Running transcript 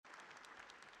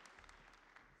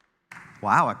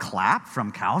Wow, a clap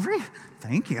from Calvary?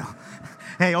 Thank you.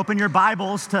 Hey, open your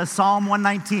Bibles to Psalm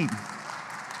 119.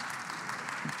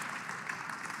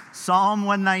 Psalm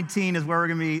 119 is where we're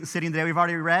going to be sitting today. We've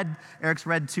already read, Eric's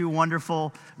read two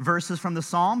wonderful verses from the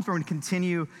Psalms. We're going to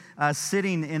continue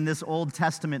sitting in this Old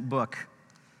Testament book,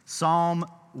 Psalm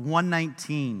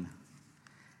 119.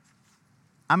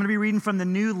 I'm going to be reading from the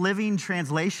New Living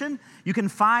Translation. You can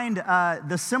find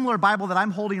the similar Bible that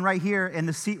I'm holding right here in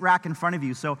the seat rack in front of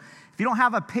you. So if you don't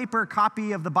have a paper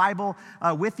copy of the Bible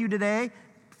with you today,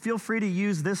 feel free to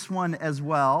use this one as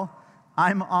well.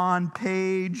 I'm on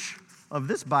page of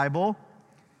this Bible,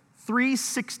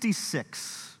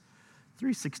 366.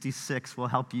 366 will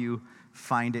help you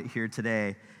find it here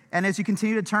today. And as you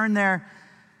continue to turn there,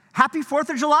 happy 4th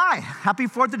of July. Happy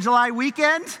 4th of July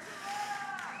weekend.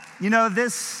 You know,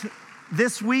 this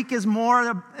week is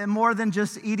more than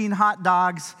just eating hot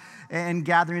dogs and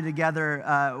gathering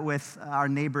together with our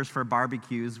neighbors for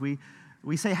barbecues. We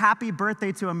say happy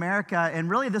birthday to America, and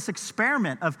really this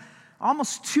experiment of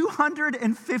almost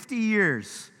 250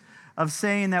 years of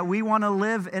saying that we want to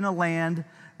live in a land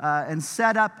and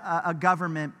set up a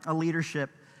government, a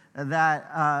leadership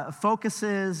that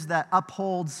focuses, that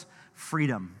upholds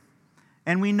freedom.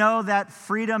 And we know that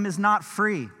freedom is not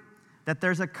free, that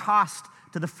there's a cost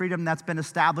to the freedom that's been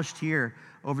established here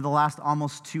over the last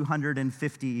almost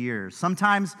 250 years.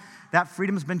 Sometimes that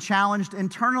freedom has been challenged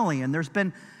internally, and there's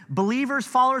been believers,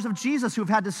 followers of Jesus, who've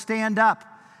had to stand up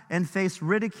and face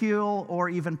ridicule or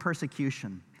even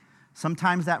persecution.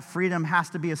 Sometimes that freedom has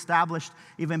to be established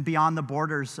even beyond the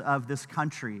borders of this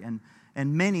country.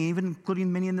 And many, even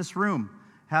including many in this room,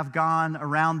 have gone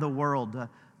around the world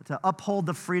to uphold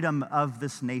the freedom of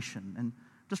this nation. And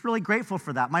just really grateful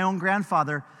for that. My own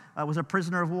grandfather was a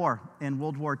prisoner of war in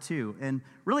World War II and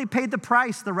really paid the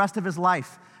price the rest of his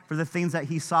life for the things that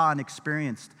he saw and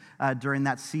experienced during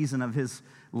that season of his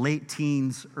late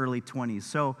teens, early 20s.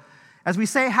 So as we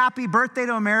say happy birthday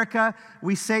to America,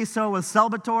 we say so with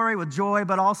celebratory, with joy,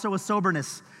 but also with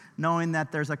soberness, knowing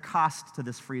that there's a cost to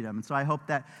this freedom. And so I hope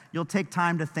that you'll take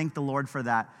time to thank the Lord for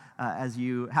that as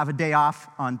you have a day off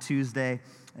on Tuesday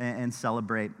and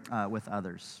celebrate with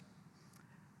others.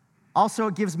 Also,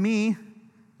 it gives me,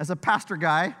 as a pastor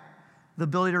guy, the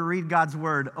ability to read God's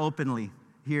word openly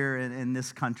here in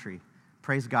this country.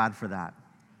 Praise God for that.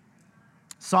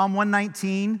 Psalm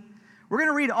 119. We're going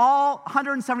to read all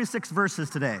 176 verses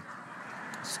today.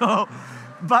 So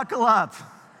buckle up.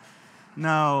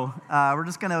 No, we're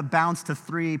just going to bounce to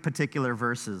three particular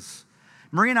verses.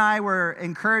 Marie and I were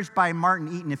encouraged by Martin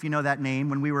Eaton, if you know that name,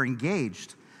 when we were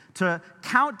engaged, to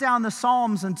count down the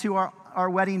Psalms into our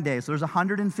wedding day. So there's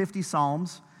 150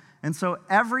 Psalms. And so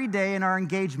every day in our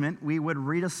engagement, we would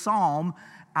read a Psalm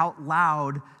out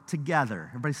loud together.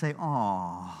 Everybody say,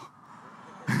 "Aw."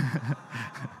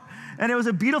 And it was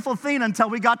a beautiful thing until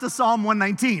we got to Psalm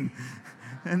 119.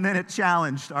 And then it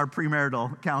challenged our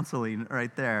premarital counseling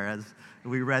right there as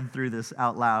we read through this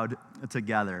out loud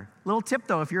together. Little tip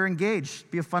though, if you're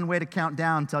engaged, be a fun way to count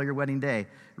down until your wedding day.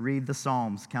 Read the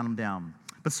Psalms, count them down.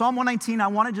 But Psalm 119, I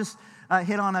want to just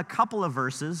hit on a couple of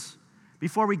verses.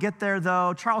 Before we get there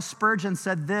though, Charles Spurgeon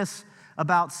said this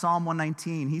about Psalm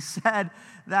 119. He said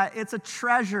that it's a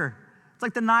treasure. It's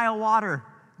like the Nile water.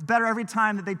 Better every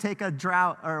time that they take a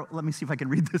drought, or let me see if I can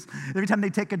read this. Every time they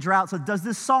take a drought. So does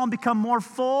this psalm become more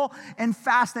full and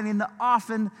fascinating the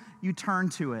often you turn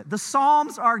to it? The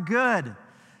Psalms are good.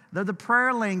 They're the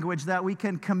prayer language that we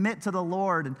can commit to the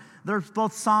Lord. And there's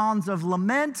both songs of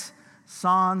lament,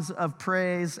 songs of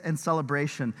praise, and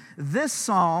celebration. This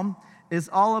psalm is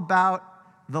all about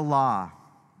the law.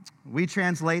 We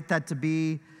translate that to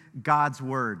be God's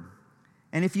word.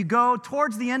 And if you go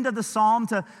towards the end of the psalm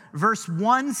to verse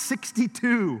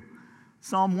 162,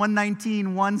 Psalm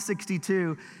 119,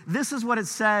 162, this is what it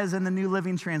says in the New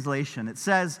Living Translation. It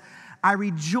says, "I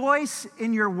rejoice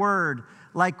in your word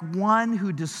like one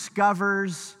who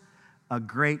discovers a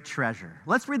great treasure."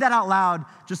 Let's read that out loud,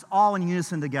 just all in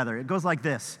unison together. It goes like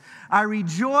this. "I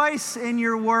rejoice in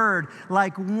your word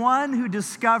like one who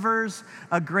discovers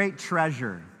a great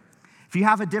treasure." If you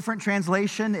have a different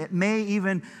translation, it may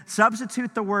even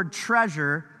substitute the word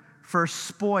treasure for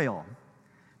spoil.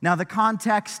 Now, the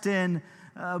context in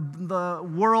the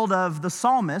world of the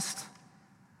psalmist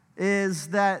is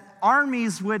that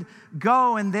armies would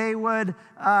go and they would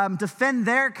defend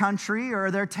their country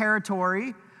or their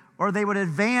territory, or they would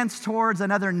advance towards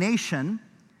another nation.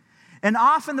 And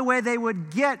often the way they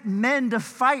would get men to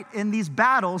fight in these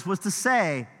battles was to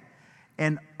say,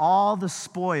 "And all the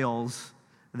spoils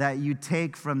that you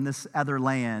take from this other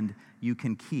land, you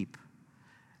can keep."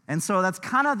 And so that's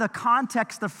kind of the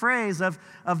context, the phrase of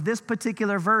this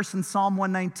particular verse in Psalm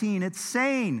 119. It's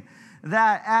saying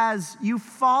that as you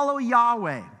follow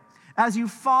Yahweh, as you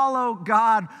follow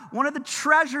God, one of the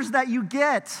treasures that you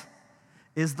get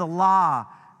is the law,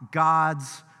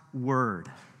 God's word.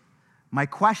 My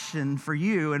question for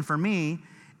you and for me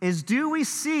is, do we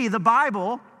see the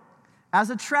Bible as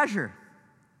a treasure?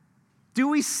 Do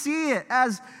we see it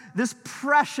as this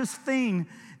precious thing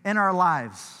in our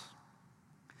lives?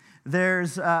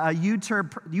 There's a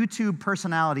YouTube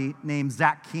personality named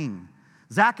Zach King.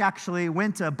 Zach actually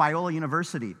went to Biola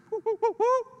University.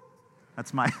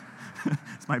 That's my,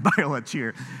 that's my Biola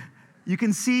cheer. You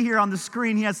can see here on the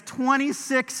screen, he has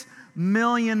 26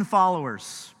 million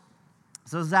followers.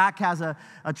 So Zach has a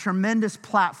tremendous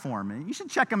platform, and you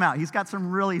should check him out. He's got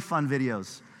some really fun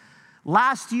videos.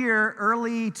 Last year,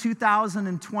 early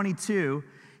 2022,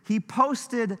 he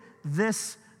posted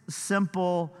this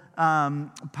simple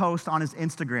post on his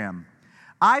Instagram.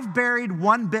 I've buried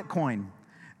 1 Bitcoin,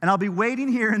 and I'll be waiting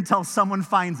here until someone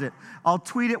finds it. I'll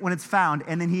tweet it when it's found.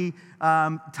 And then he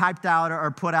typed out or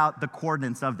put out the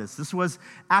coordinates of this. This was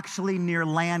actually near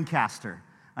Lancaster.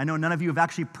 I know none of you have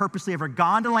actually purposely ever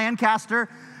gone to Lancaster,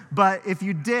 but if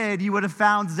you did, you would have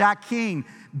found Zach King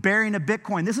burying a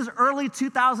Bitcoin. This is early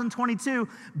 2022.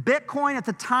 Bitcoin at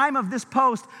the time of this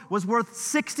post was worth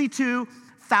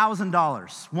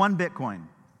 $62,000, 1 Bitcoin.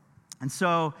 And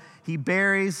so he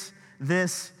buries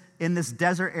this in this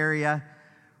desert area.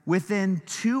 Within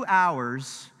 2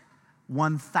 hours,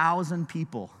 1,000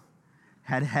 people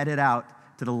had headed out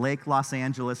to the Lake Los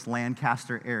Angeles,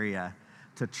 Lancaster area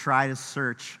to try to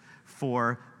search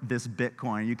for this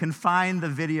Bitcoin. You can find the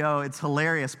video. It's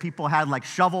hilarious. People had like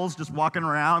shovels just walking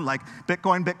around like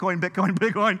Bitcoin, Bitcoin, Bitcoin,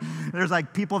 Bitcoin. There's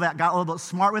like people that got a little bit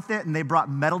smart with it, and they brought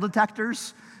metal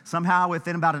detectors. Somehow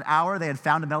within about an hour, they had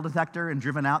found a metal detector and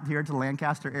driven out here to the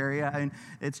Lancaster area. I mean,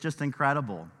 it's just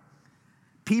incredible.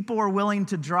 People were willing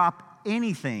to drop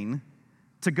anything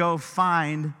to go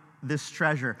find this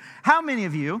treasure. How many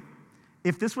of you,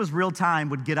 if this was real time,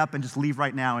 would get up and just leave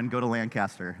right now and go to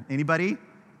Lancaster? Anybody?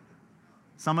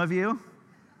 Some of you?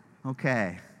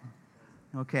 Okay.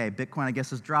 Bitcoin, I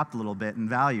guess, has dropped a little bit in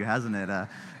value, hasn't it?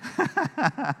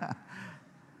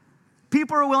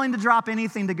 People are willing to drop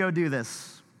anything to go do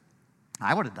this.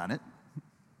 I would have done it.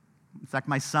 In fact,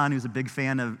 my son, who's a big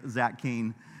fan of Zach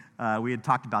King, we had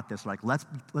talked about this. Like, let's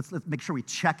make sure we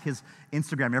check his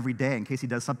Instagram every day in case he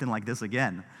does something like this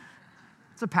again.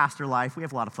 It's a pastor life. We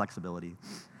have a lot of flexibility.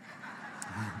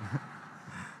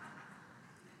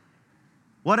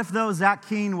 What if, though, Zach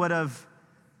King would have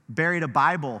buried a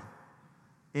Bible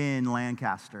in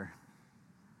Lancaster?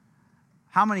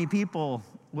 How many people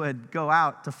would go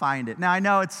out to find it? Now, I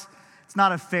know it's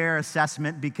not a fair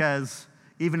assessment because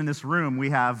even in this room,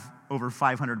 we have over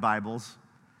 500 Bibles.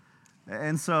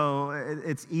 And so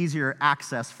it's easier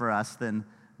access for us than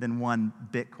 1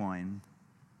 Bitcoin.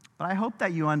 But I hope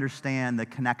that you understand the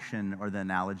connection or the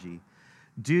analogy.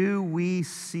 Do we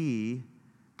see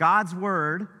God's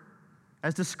word,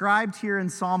 as described here in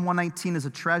Psalm 119 as a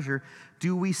treasure,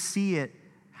 do we see it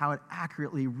how it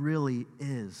accurately really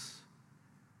is?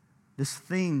 This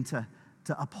thing to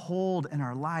uphold in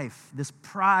our life, this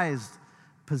prized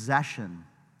possession.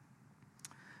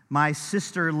 My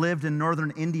sister lived in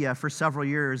northern India for several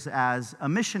years as a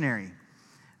missionary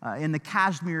in the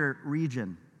Kashmir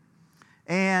region.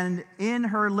 And in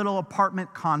her little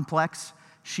apartment complex,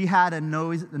 she had a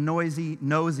noisy,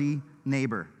 nosy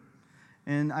neighbor.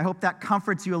 And I hope that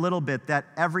comforts you a little bit that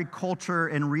every culture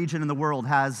and region in the world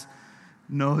has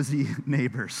nosy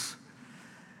neighbors.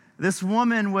 This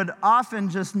woman would often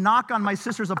just knock on my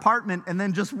sister's apartment and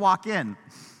then just walk in.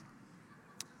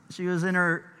 She was in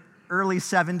her early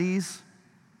 70s.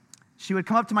 She would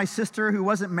come up to my sister, who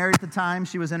wasn't married at the time.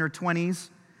 She was in her 20s.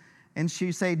 And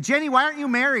she'd say, "Jenny, why aren't you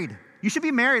married? You should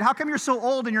be married. How come you're so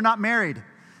old and you're not married?"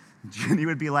 Jenny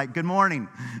would be like, "Good morning."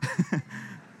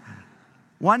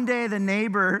 One day, the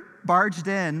neighbor barged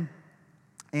in,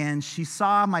 and she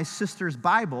saw my sister's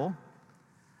Bible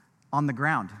on the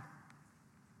ground.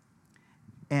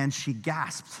 And she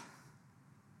gasped.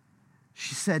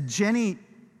 She said, "Jenny,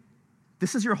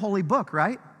 this is your holy book,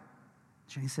 right?"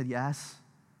 Jenny said, "Yes."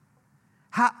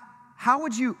 Why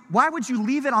would you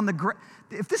leave it on the ground?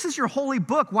 If this is your holy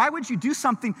book, why would you do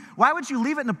something? Why would you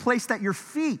leave it in a place that your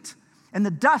feet and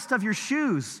the dust of your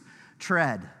shoes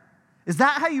tread? Is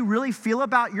that how you really feel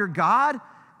about your God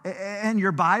and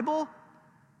your Bible?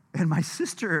 And my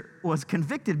sister was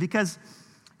convicted because,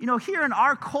 here in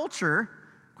our culture,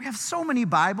 we have so many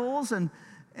Bibles, and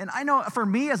I know for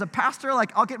me as a pastor,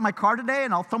 like I'll get in my car today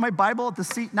and I'll throw my Bible at the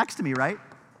seat next to me, right?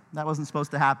 That wasn't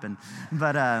supposed to happen.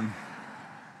 But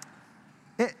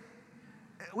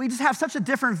we just have such a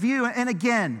different view. And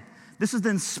again, this is the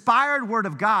inspired word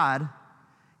of God,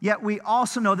 yet we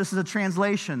also know this is a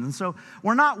translation. And so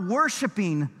we're not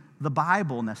worshiping the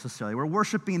Bible necessarily. We're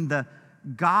worshiping the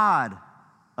God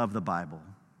of the Bible.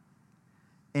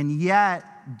 And yet,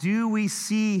 do we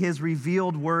see his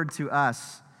revealed word to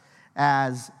us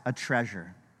as a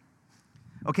treasure?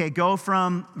 Okay, go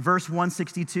from verse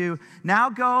 162. Now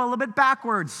go a little bit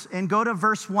backwards and go to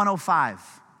verse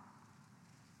 105.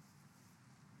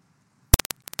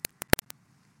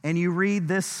 And you read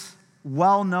this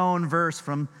well-known verse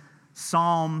from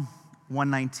Psalm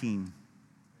 119.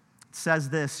 It says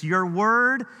this, "Your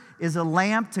word is a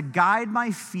lamp to guide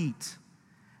my feet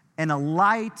and a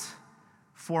light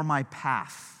for my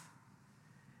path."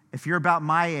 If you're about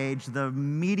my age, the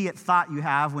immediate thought you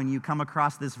have when you come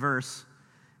across this verse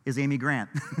is Amy Grant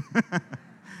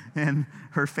and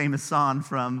her famous song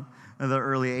from the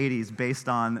early 80s based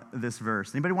on this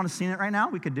verse. Anybody want to sing it right now?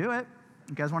 We could do it.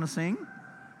 You guys want to sing?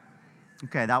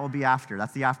 Okay, that will be after.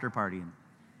 That's the after party.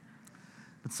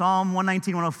 But Psalm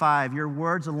 119, 105, "Your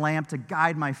word's a lamp to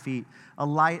guide my feet, a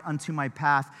light unto my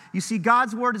path." You see,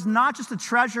 God's word is not just a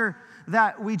treasure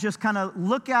that we just kind of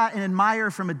look at and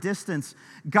admire from a distance.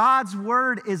 God's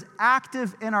word is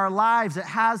active in our lives. It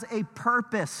has a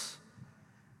purpose.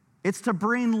 It's to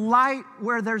bring light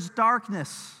where there's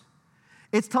darkness.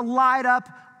 It's to light up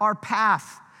our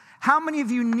path. How many of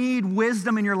you need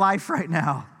wisdom in your life right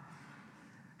now?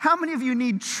 How many of you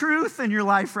need truth in your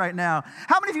life right now?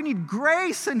 How many of you need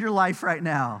grace in your life right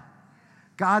now?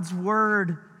 God's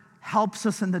word helps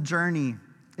us in the journey.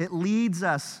 It leads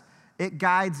us. It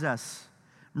guides us.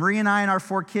 Marie and I and our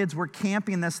 4 kids were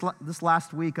camping this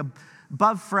last week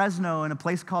above Fresno in a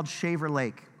place called Shaver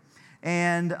Lake.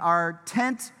 And our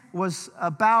tent was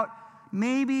about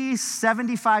maybe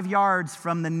 75 yards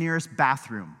from the nearest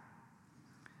bathroom.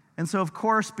 And so, of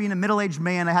course, being a middle-aged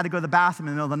man, I had to go to the bathroom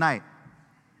in the middle of the night.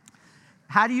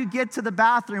 How do you get to the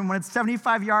bathroom when it's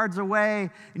 75 yards away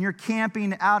and you're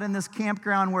camping out in this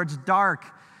campground where it's dark?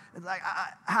 It's like,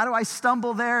 how do I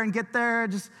stumble there and get there?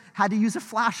 Just had to use a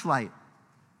flashlight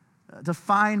to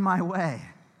find my way.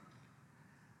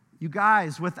 You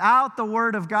guys, without the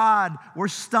word of God, we're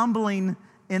stumbling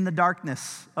in the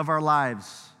darkness of our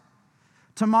lives.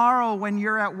 Tomorrow when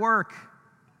you're at work,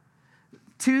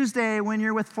 Tuesday when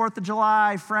you're with 4th of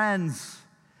July friends,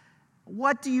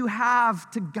 what do you have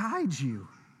to guide you?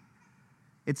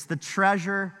 It's the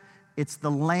treasure, it's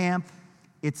the lamp,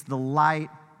 it's the light.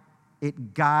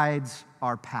 It guides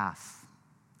our path.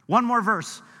 One more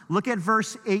verse. Look at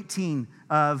verse 18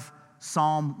 of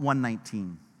Psalm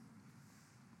 119.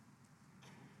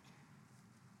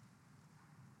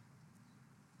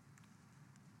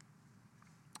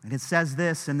 And it says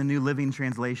this in the New Living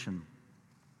Translation.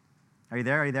 Are you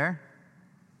there? Are you there?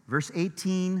 Verse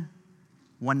 18,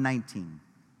 119.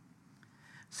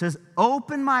 It says,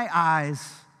 "Open my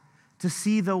eyes to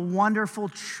see the wonderful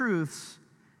truths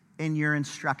in your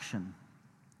instruction."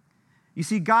 You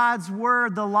see, God's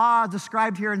word, the law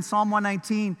described here in Psalm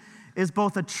 119, is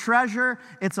both a treasure,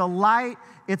 it's a light,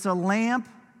 it's a lamp,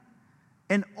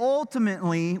 and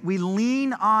ultimately, we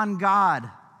lean on God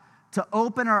to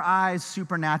open our eyes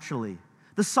supernaturally.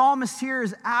 The psalmist here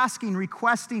is asking,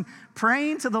 requesting,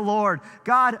 praying to the Lord,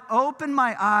 God, open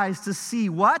my eyes to see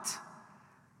what?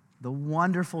 The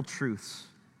wonderful truths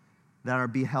that are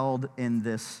beheld in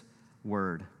this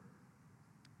word.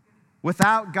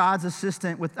 Without God's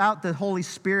assistance, without the Holy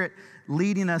Spirit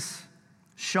leading us,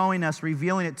 showing us,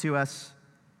 revealing it to us,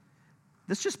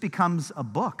 this just becomes a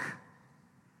book.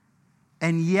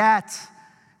 And yet,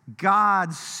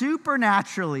 God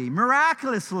supernaturally,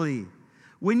 miraculously,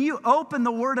 when you open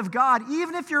the Word of God,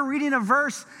 even if you're reading a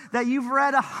verse that you've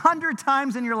read 100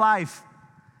 times in your life,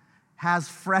 has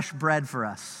fresh bread for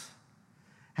us,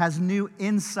 has new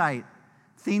insight,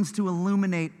 things to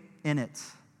illuminate in it.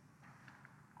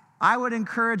 I would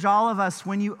encourage all of us,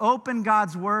 when you open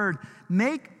God's Word,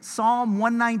 make Psalm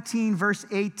 119, verse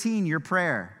 18, your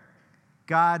prayer.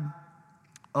 God,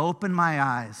 open my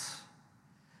eyes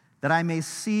that I may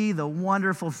see the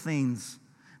wonderful things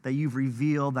that you've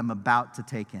revealed I'm about to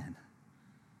take in.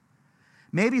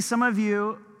 Maybe some of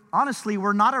you, honestly,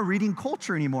 we're not a reading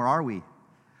culture anymore, are we?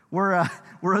 We're a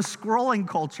scrolling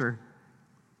culture.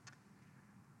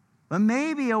 But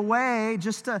maybe a way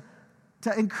just to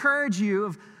encourage you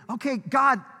of, okay,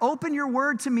 God, open your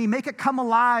word to me, make it come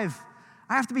alive.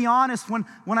 I have to be honest, when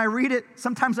I read it,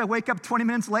 sometimes I wake up 20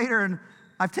 minutes later and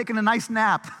I've taken a nice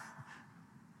nap.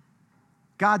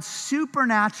 God,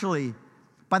 supernaturally,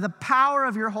 by the power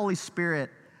of your Holy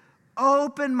Spirit,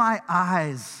 open my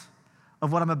eyes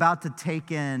of what I'm about to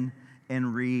take in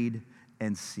and read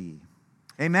and see.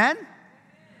 Amen?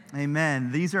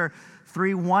 Amen. These are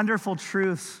three wonderful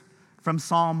truths from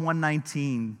Psalm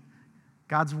 119.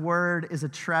 God's word is a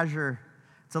treasure.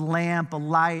 It's a lamp, a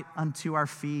light unto our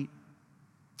feet.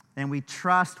 And we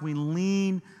trust, we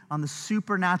lean on the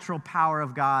supernatural power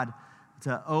of God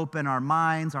to open our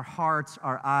minds, our hearts,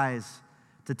 our eyes,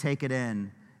 to take it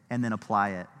in and then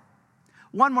apply it.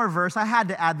 One more verse, I had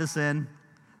to add this in.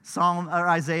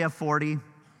 Isaiah 40.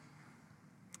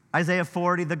 Isaiah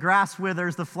 40, the grass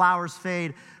withers, the flowers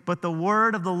fade, but the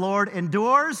word of the Lord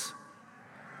endures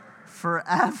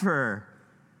forever.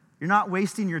 You're not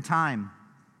wasting your time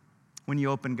when you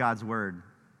open God's word.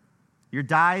 You're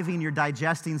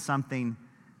digesting something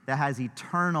that has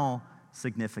eternal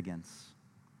significance.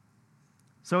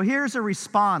 So here's a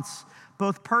response,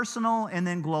 both personal and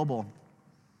then global.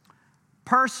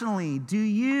 Personally, do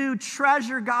you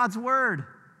treasure God's word?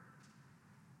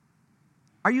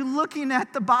 Are you looking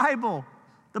at the Bible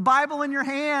in your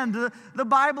hand, the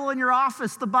Bible in your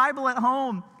office, the Bible at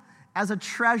home as a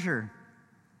treasure?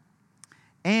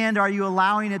 And are you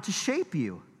allowing it to shape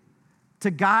you,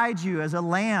 to guide you as a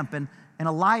lamp and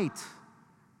a light,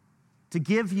 to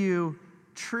give you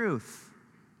truth?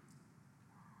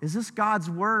 Is this God's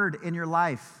word in your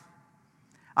life?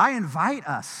 I invite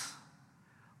us.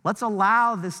 Let's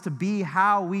allow this to be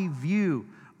how we view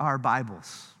our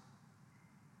Bibles.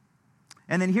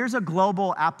 And then here's a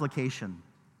global application.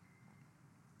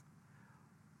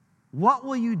 What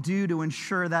will you do to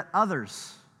ensure that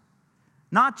others,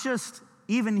 not just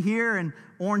even here in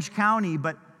Orange County,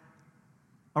 but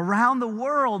around the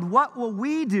world, what will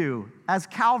we do as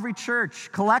Calvary Church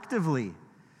collectively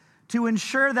to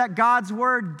ensure that God's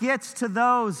word gets to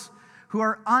those who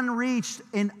are unreached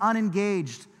and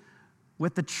unengaged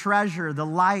with the treasure, the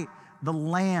light, the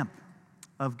lamp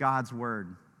of God's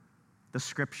word, the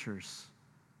scriptures?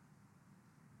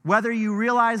 Whether you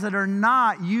realize it or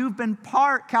not, you've been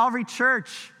part, Calvary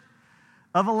Church,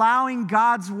 of allowing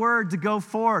God's word to go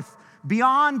forth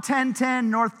beyond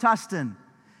 1010 North Tustin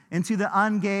into the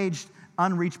unengaged,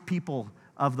 unreached people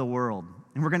of the world.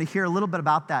 And we're going to hear a little bit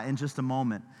about that in just a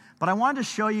moment. But I wanted to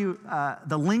show you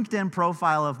the LinkedIn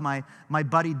profile of my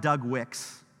buddy Doug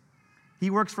Wicks. He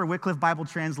works for Wycliffe Bible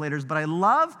Translators, but I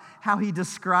love how he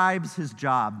describes his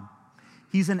job.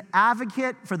 He's an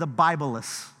advocate for the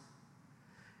Bibleless.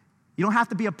 You don't have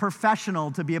to be a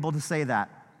professional to be able to say that.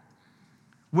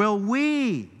 Will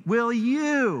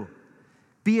you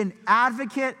be an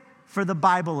advocate for the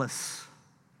Bibleless?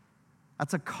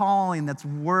 That's a calling that's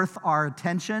worth our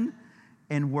attention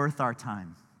and worth our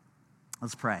time.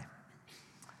 Let's pray.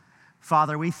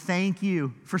 Father, we thank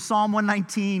you for Psalm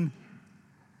 119.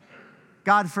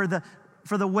 God, for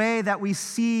the way that we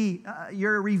see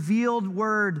your revealed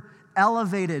word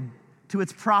elevated to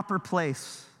its proper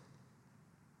place.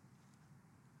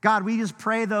 God, we just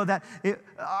pray, though, that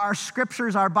our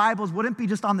scriptures, our Bibles, wouldn't be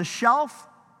just on the shelf,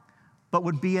 but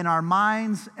would be in our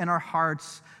minds and our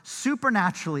hearts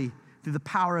supernaturally through the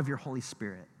power of your Holy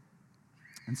Spirit.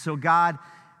 And so, God,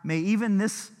 may even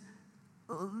this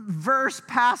verse,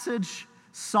 passage,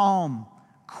 psalm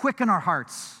quicken our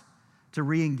hearts to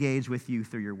re-engage with you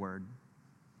through your word.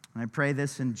 And I pray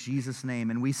this in Jesus' name.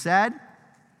 And we said,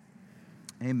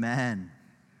 amen.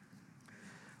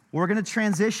 We're going to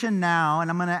transition now,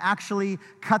 and I'm going to actually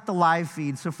cut the live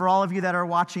feed. So for all of you that are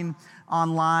watching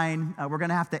online, we're going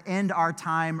to have to end our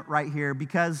time right here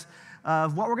because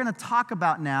of what we're going to talk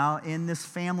about now in this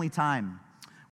family time.